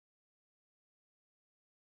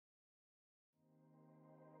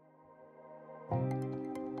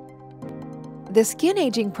The skin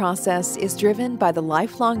aging process is driven by the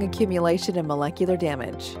lifelong accumulation of molecular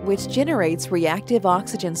damage, which generates reactive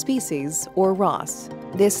oxygen species, or ROS.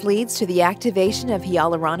 This leads to the activation of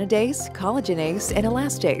hyaluronidase, collagenase, and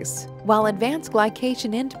elastase, while advanced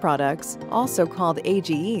glycation end-products, also called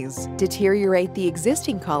AGEs, deteriorate the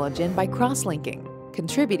existing collagen by cross-linking,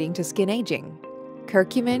 contributing to skin aging.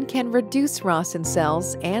 Curcumin can reduce ROS in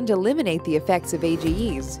cells and eliminate the effects of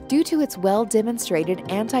AGEs due to its well-demonstrated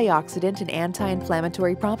antioxidant and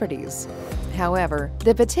anti-inflammatory properties. However,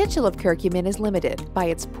 the potential of curcumin is limited by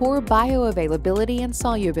its poor bioavailability and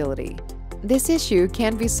solubility. This issue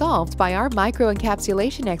can be solved by our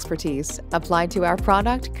microencapsulation expertise applied to our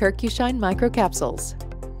product CURCUSHINE microcapsules.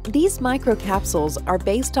 These microcapsules are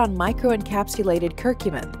based on microencapsulated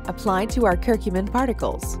curcumin applied to our curcumin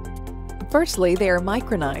particles. Firstly, they are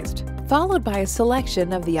micronized, followed by a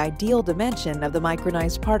selection of the ideal dimension of the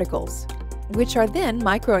micronized particles, which are then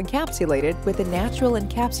microencapsulated with a natural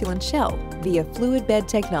encapsulant shell via fluid bed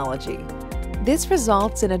technology. This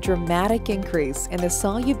results in a dramatic increase in the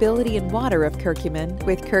solubility in water of curcumin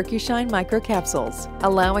with CURCUSHINE microcapsules,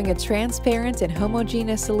 allowing a transparent and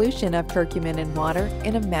homogeneous solution of curcumin in water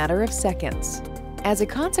in a matter of seconds. As a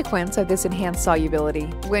consequence of this enhanced solubility,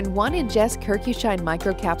 when one ingests CURCUSHINE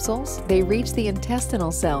microcapsules, they reach the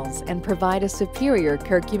intestinal cells and provide a superior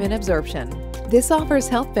curcumin absorption. This offers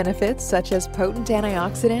health benefits such as potent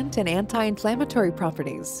antioxidant and anti-inflammatory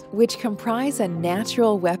properties, which comprise a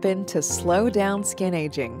natural weapon to slow down skin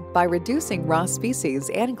aging by reducing ROS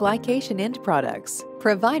species and glycation end products,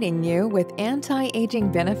 providing you with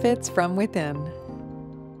anti-aging benefits from within.